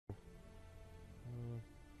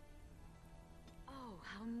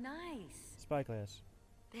how nice. Spyglass.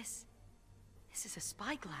 This is a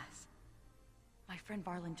spyglass. My friend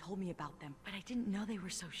Varlin told me about them, but I didn't know they were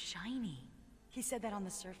so shiny. He said that on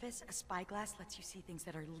the surface, a spyglass lets you see things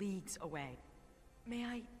that are leagues away. May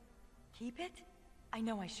I keep it? I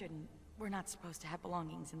know I shouldn't. We're not supposed to have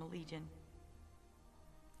belongings in the Legion.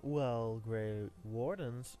 Well, Grey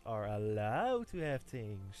Wardens are allowed to have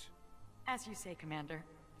things. As you say, Commander.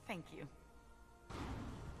 Thank you.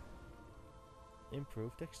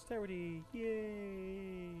 Improved dexterity.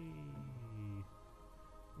 Yay!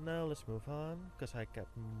 Now let's move on, because I got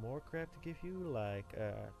more crap to give you, like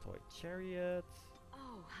a toy chariot.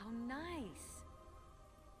 Oh, how nice.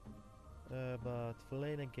 But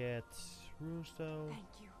Valena gets runestone.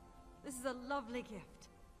 Thank you. This is a lovely gift.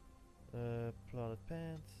 Plotted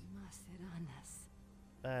pants. Maceranas.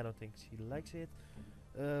 I don't think she likes it.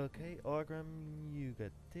 Okay, Orgrim, you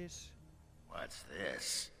get this. What's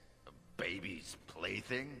this? A baby's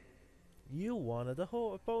plaything? You wanted a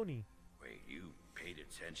pony. Wait, you paid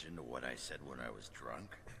attention to what I said when I was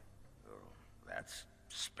drunk? Oh, that's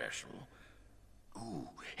special. Ooh,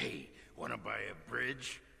 hey, wanna buy a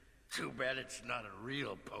bridge? Too bad it's not a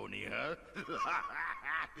real pony, huh?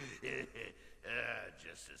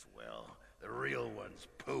 Just as well. The real one's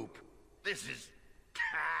poop. This is...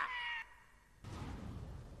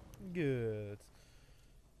 Good.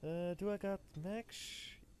 Do I got max?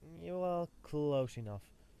 Well, close enough.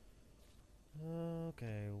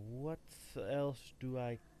 Okay, what else do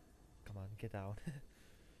I... Come on, get down.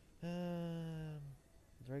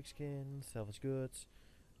 Drake skin, salvage goods.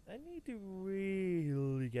 I need to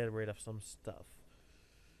really get rid of some stuff.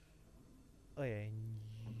 Oh yeah,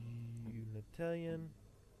 Unitarian.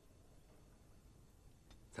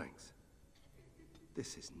 Thanks.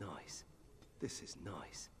 This is nice. This is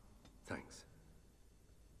nice. Thanks.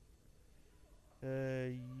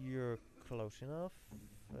 You're close enough.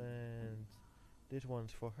 And this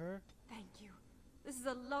one's for her. Thank you. This is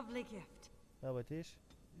a lovely gift. How about this?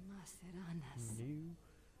 Maceranas. New.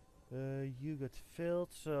 You got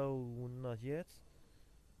filled, so not yet.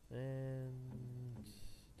 And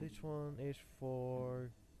this one is for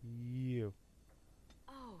you.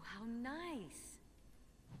 Oh, how nice.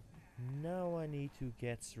 Now I need to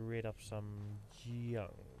get rid of some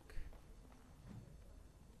junk.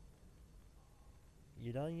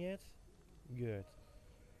 You done yet? Good.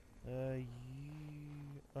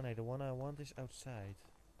 Oh no, the one I want is outside.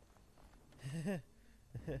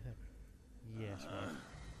 Yes, man.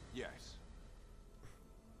 Yes.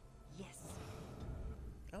 Yes.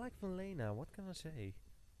 I like Valena, what can I say?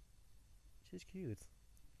 She's cute.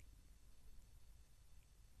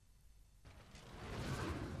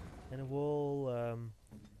 And well,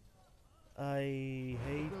 I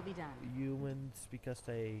hate We'll be done. humans because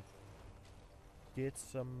they did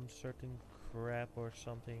some certain crap or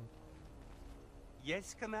something.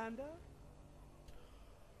 Yes, Commander?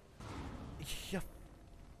 Yeah.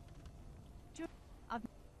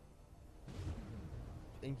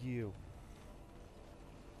 And you.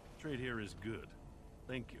 Trade here is good.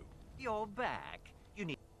 Thank you. You're back. You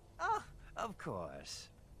need... Oh, of course.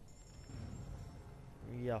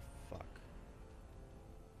 Yeah, fuck.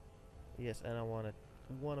 Yes, and I wanted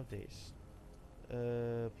one of these.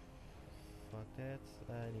 Fuck that.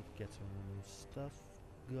 I need to get some stuff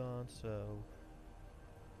gone, so...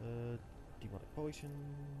 demonic poison...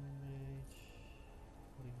 mage...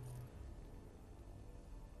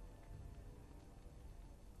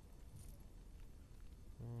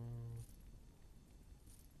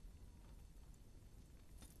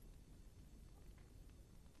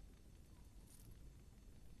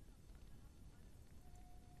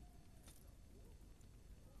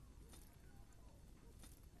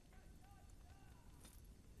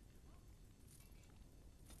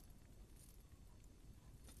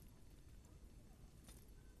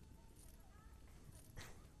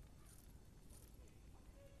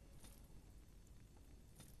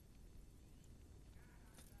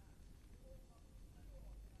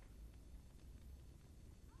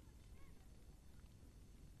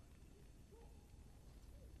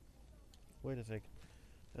 Wait a sec.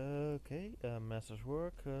 Okay, master's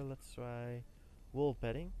work. Let's try wool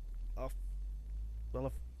padding. Well,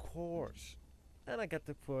 of course. And I got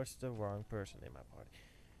the wrong person in my party.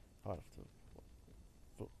 Part of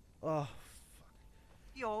the... Oh, fuck.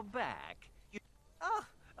 You're back. You... Oh,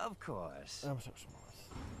 of course. I'm so smart.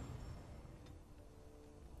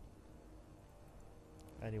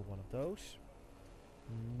 I need one of those.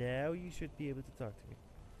 Now you should be able to talk to me.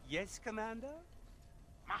 Yes, Commander?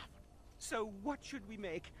 So what should we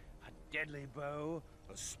make? A deadly bow?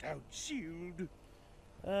 A stout shield?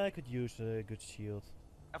 I could use a good shield.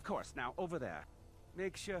 Of course, now over there.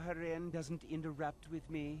 Make sure Haren doesn't interrupt with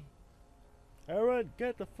me. Aaron,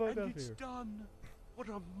 get the fuck And out it's here. done. What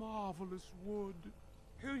a marvelous wood.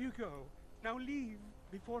 Here you go. Now leave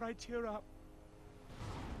before I tear up.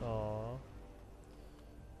 Aww.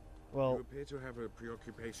 You Well, appear to have a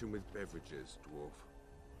preoccupation with beverages, dwarf.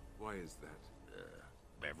 Why is that?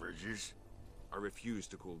 Beverages? I refuse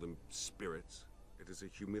to call them spirits. It is a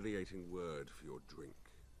humiliating word for your drink.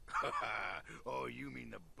 Oh, you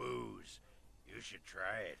mean the booze. You should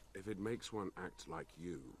try it. If it makes one act like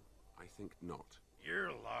you, I think not.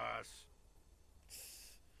 Your loss.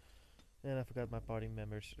 and I forgot my party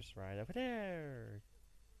members is right over there.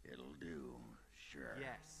 It'll do. Sure.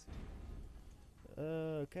 Yes.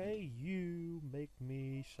 Okay, you make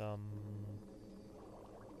me some.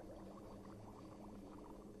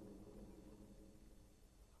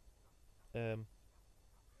 Um.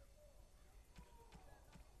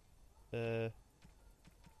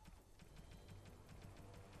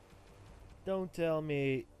 Don't tell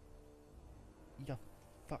me. Yeah,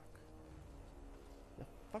 fuck. Yeah,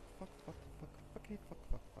 fuck. Okay, fuck.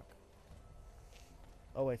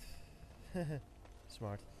 Oh wait.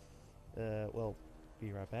 Smart. Well,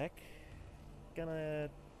 be right back. Gonna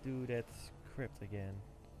do that script again.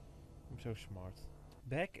 I'm so smart.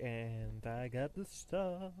 Back and I got the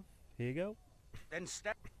stuff. Here you go. Then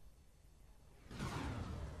step.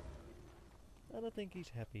 I don't think he's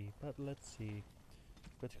happy, but let's see.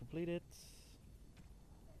 Quest completed.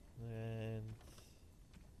 And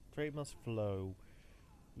trade must flow.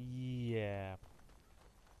 Yeah.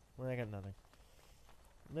 Well, I got nothing.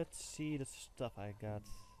 Let's see the stuff I got.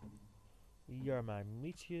 You're my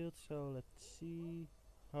meat shield, so let's see.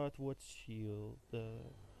 Hardwood shield.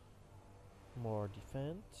 More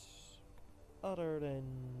defense. Other than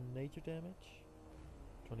nature damage.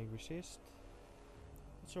 20 resist.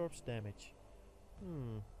 Absorbs damage.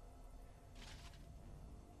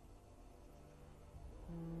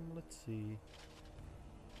 Let's see.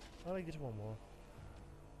 I like this one more.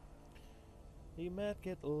 You might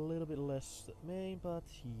get a little bit less main, but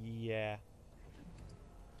yeah.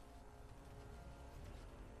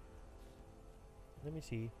 Let me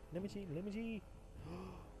see.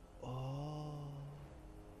 Oh.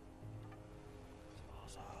 It's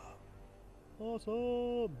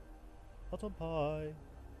awesome. Awesome pie.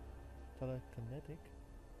 Telekinetic.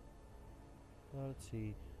 Let's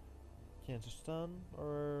see. Cancer stun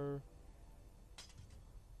or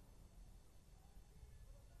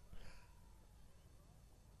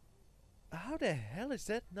how the hell is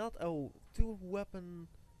that not a two weapon?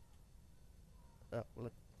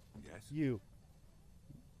 Yes? You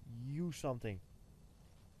something.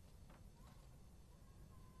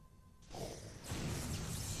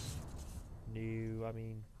 No, I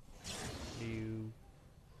mean no.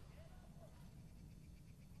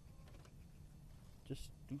 Just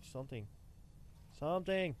do something.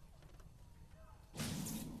 Something.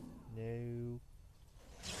 No.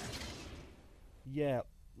 Yeah,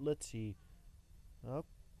 let's see. Oh,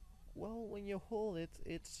 well, when you hold it,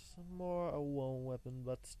 it's more a one weapon,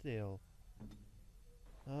 but still.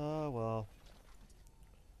 Oh, well.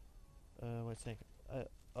 Wait a second.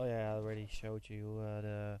 Oh yeah, I already showed you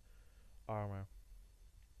the armor.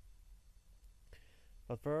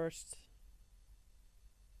 But first,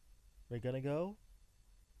 we're gonna go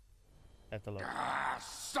at the low. Ah,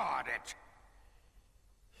 sod it!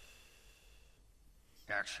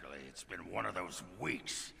 Actually, it's been one of those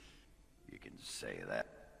weeks. You can say that.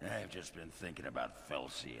 I've just been thinking about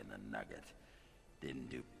Felsi and the Nugget. Didn't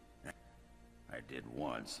do... I did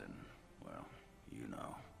once, and, well, you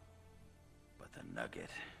know. But the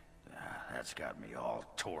Nugget, that's got me all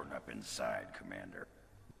torn up inside, Commander.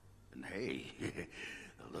 And hey,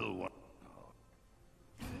 the little one...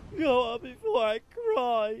 Go on before I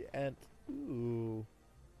cry. And ooh.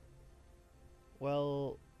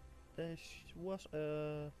 Well, there was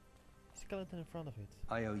a skeleton in front of it.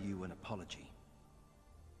 I owe you an apology.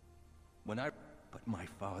 But my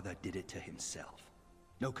father did it to himself.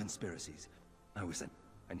 No conspiracies. I was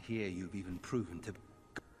and here you've even proven to...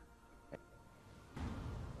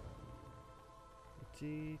 Let's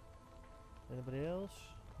see. Anybody else?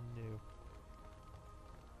 No.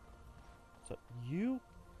 So, you?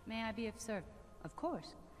 May I be of service? Of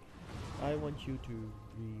course. I want you to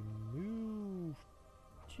remove...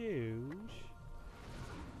 Choose...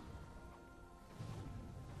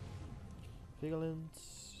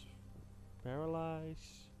 Vigilance...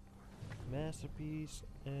 Paralyze... Masterpiece,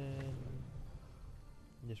 and...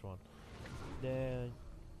 this one. Then...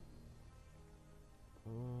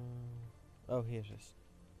 oh, here's this.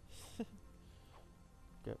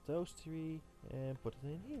 Grab those three and put it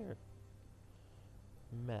in here.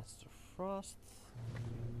 Master Frost,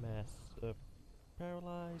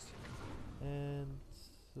 Paralyze, and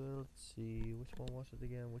let's see, which one was it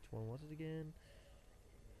again?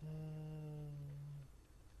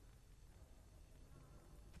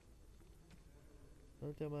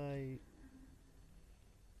 Don't tell my...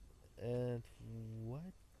 And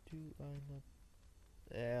what do I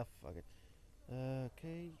not... fuck it.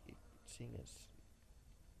 Okay, seeing as...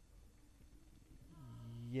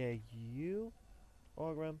 Yeah, you...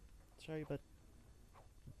 Orgram, sorry, but...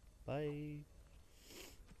 Bye.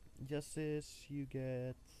 Justice, you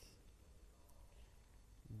get...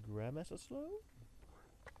 Grandmaster Slow?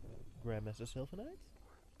 Grandmaster Sylvanite?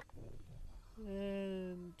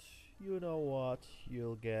 And... You know what?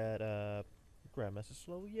 You'll get Grandmaster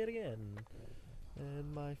Slow yet again.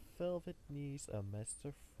 And my Velvet needs a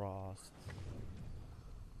Master Frost.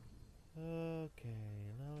 Okay,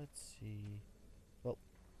 now let's see. Well,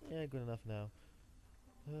 yeah, good enough now.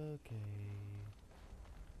 Okay.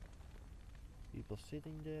 People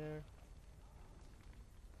sitting there.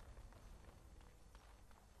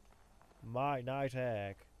 My nice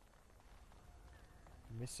hack.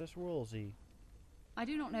 Mrs. Woolsey. I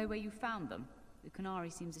do not know where you found them. The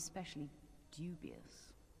Qunari seems especially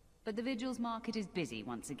dubious. But the Vigil's market is busy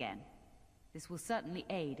once again. This will certainly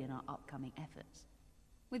aid in our upcoming efforts.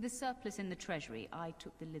 With the surplus in the treasury, I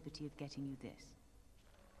took the liberty of getting you this.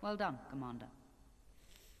 Well done, Commander.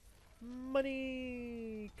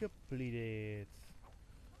 Money completed.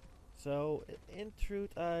 So, in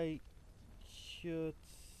truth, I should...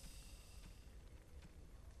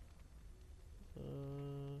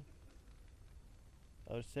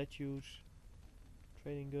 our statues,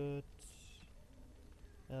 trading goods,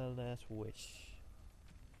 and that's which.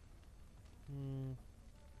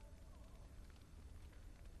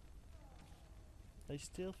 I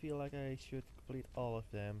still feel like I should complete all of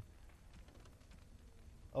them.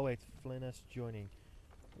 Oh wait, Flynn is joining.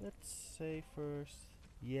 Let's say first.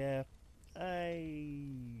 Yeah,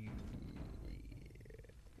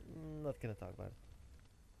 not gonna talk about it.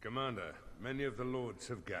 Commander, many of the lords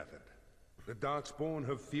have gathered. The Darkspawn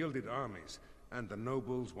have fielded armies, and the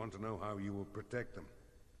nobles want to know how you will protect them.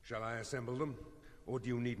 Shall I assemble them, or do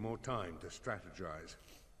you need more time to strategize?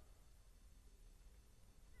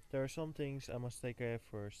 There are some things I must take care of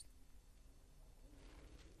first.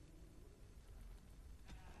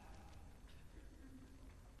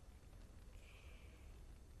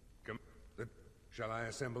 Shall I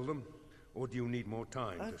assemble them, or do you need more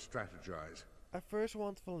time to strategize? I first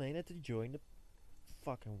want Valena to join the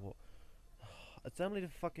fucking war. Assembly the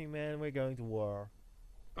fucking man, we're going to war.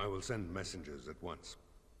 I will send messengers at once.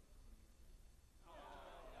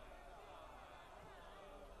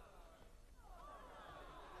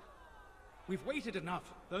 We've waited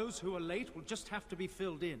enough. Those who are late will just have to be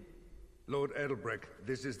filled in. Lord Edelbrecht,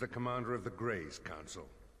 this is the commander of the Greys Council,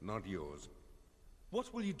 not yours.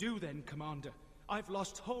 What will you do then, Commander? I've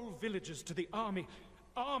lost whole villages to the army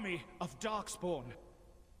of Darkspawn.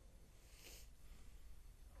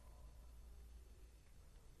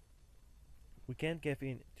 We can't give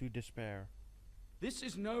in to despair. This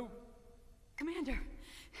is no... Commander!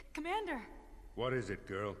 Commander! What is it,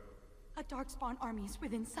 girl? A Darkspawn army is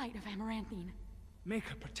within sight of Amaranthine. Make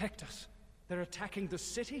her protect us. They're attacking the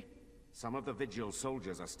city? Some of the Vigil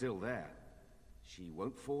soldiers are still there. She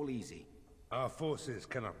won't fall easy. Our forces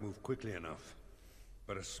cannot move quickly enough,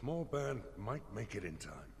 but a small band might make it in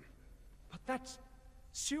time. But that's...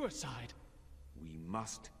 suicide. We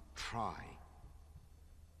must try.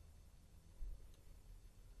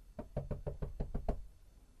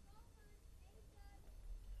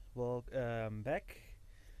 Well, back.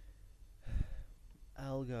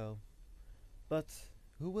 I'll go. But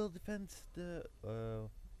who will defend the...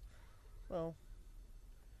 well...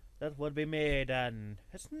 That would be me then.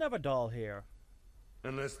 It's never dull here.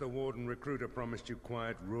 Unless the Warden Recruiter promised you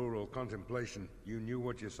quiet rural contemplation, you knew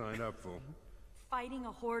what you signed up for. Fighting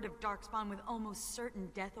a horde of Darkspawn with almost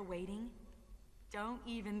certain death awaiting? Don't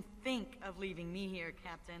even think of leaving me here,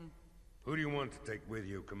 Captain. Who do you want to take with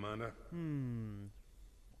you, Commander?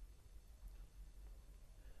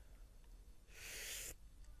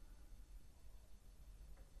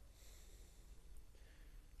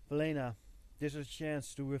 Valena, this is a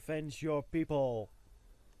chance to revenge your people.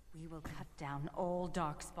 We will cut down all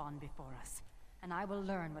Darkspawn before us, and I will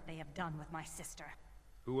learn what they have done with my sister.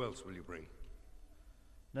 Who else will you bring?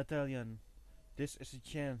 Natalian, this is a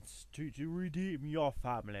chance to redeem your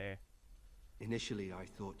family. Initially, I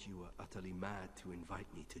thought you were utterly mad to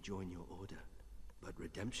invite me to join your order. But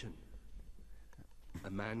redemption...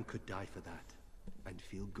 A man could die for that, and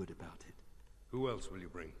feel good about it. Who else will you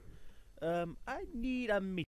bring? I need a meeting.